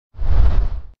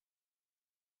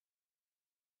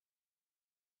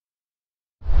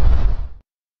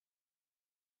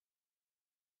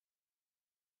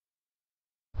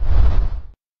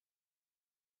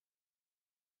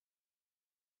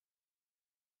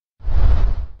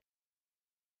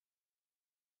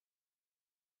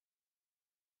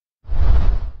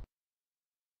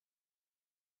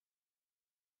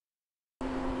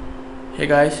Hey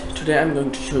guys, today I'm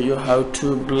going to show you how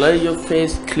to blur your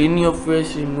face, clean your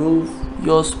face, remove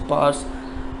your spots.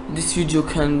 This video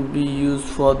can be used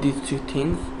for these three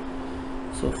things.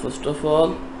 So first of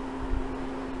all,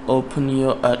 open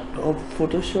your Adobe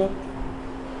Photoshop.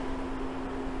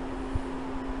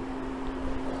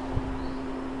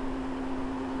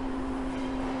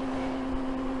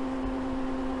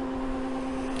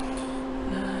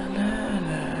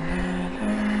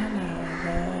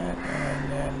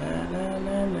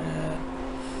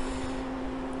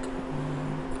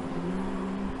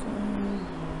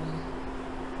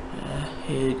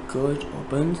 Here it goes, it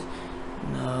opens.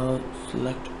 Now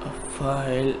select a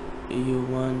file you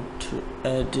want to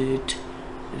edit,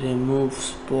 remove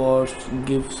spots,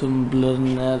 give some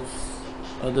blurriness,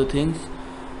 other things.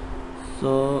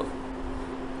 So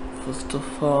first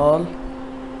of all,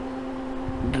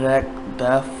 drag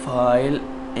the file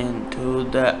into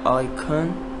the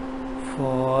icon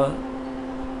for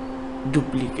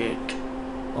duplicate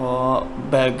or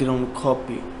background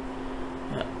copy.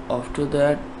 After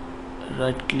that,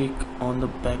 right click on the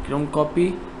background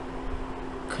copy,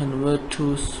 convert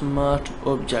to smart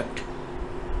object,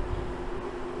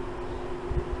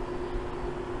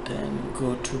 then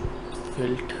go to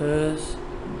filters,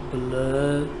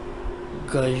 blur,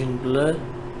 Gaussian blur,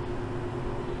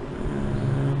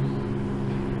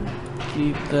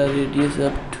 keep the radius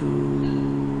up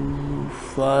to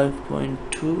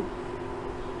 5.2.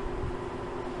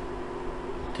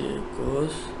 there it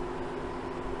goes.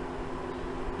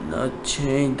 Now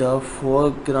change the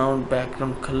foreground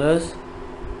background colors.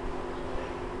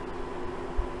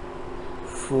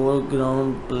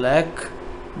 Foreground black,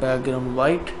 background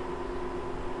white.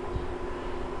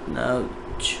 Now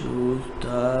choose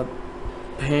the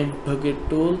paint bucket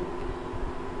tool.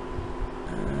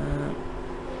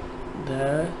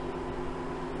 There.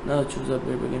 Now choose the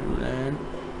paint bucket tool and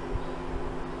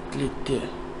click there.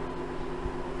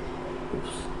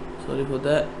 Oops, sorry for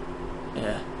that.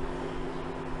 Yeah.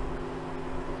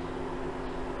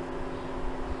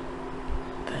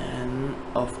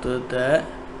 After that,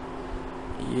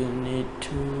 you need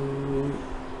to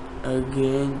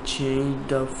again change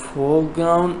the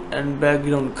foreground and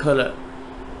background color.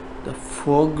 The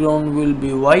foreground will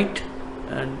be white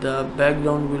and the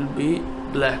background will be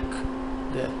black.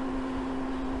 There.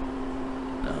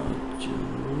 Now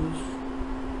choose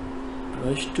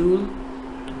brush tool.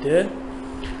 There.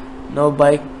 Now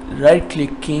by right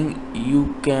clicking,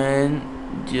 you can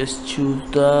just choose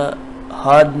the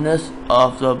hardness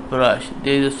of the brush.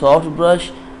 There is a soft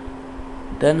brush,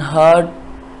 then hard,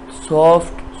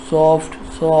 soft, soft,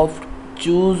 soft.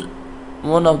 Choose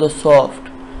one of the soft.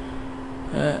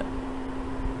 There.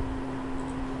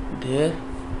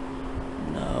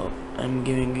 Now I'm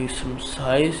giving you some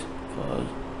size because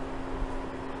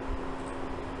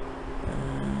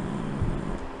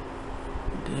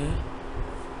there,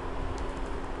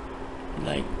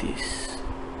 like this.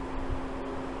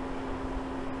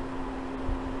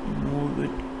 Move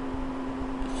it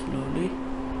slowly,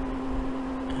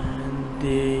 and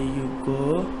there you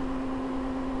go.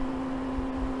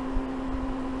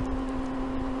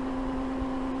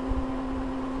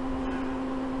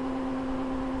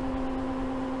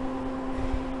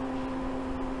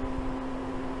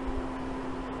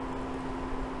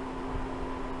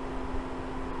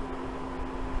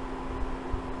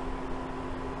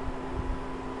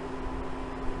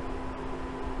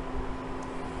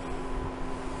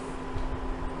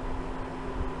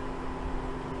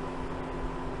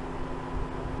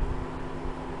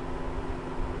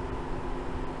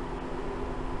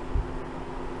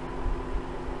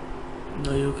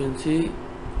 Now you can see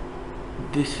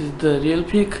this is the real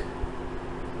pic,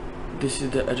 this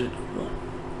is the edited one.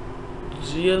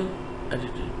 Real,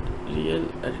 edited, real,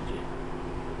 edited.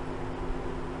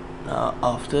 Now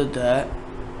after that,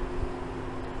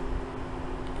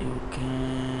 you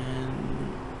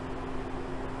can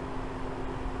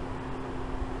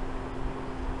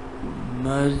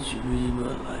merge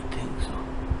visible, I think so.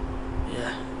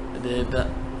 Yeah, the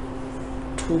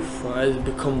two files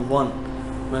become one.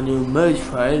 When you merge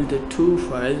file, the two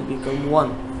files become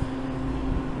one.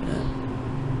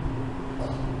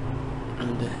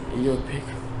 And your pic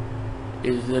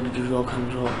is ready to rock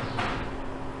and roll.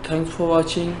 Thanks for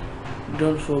watching.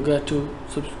 Don't forget to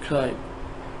subscribe.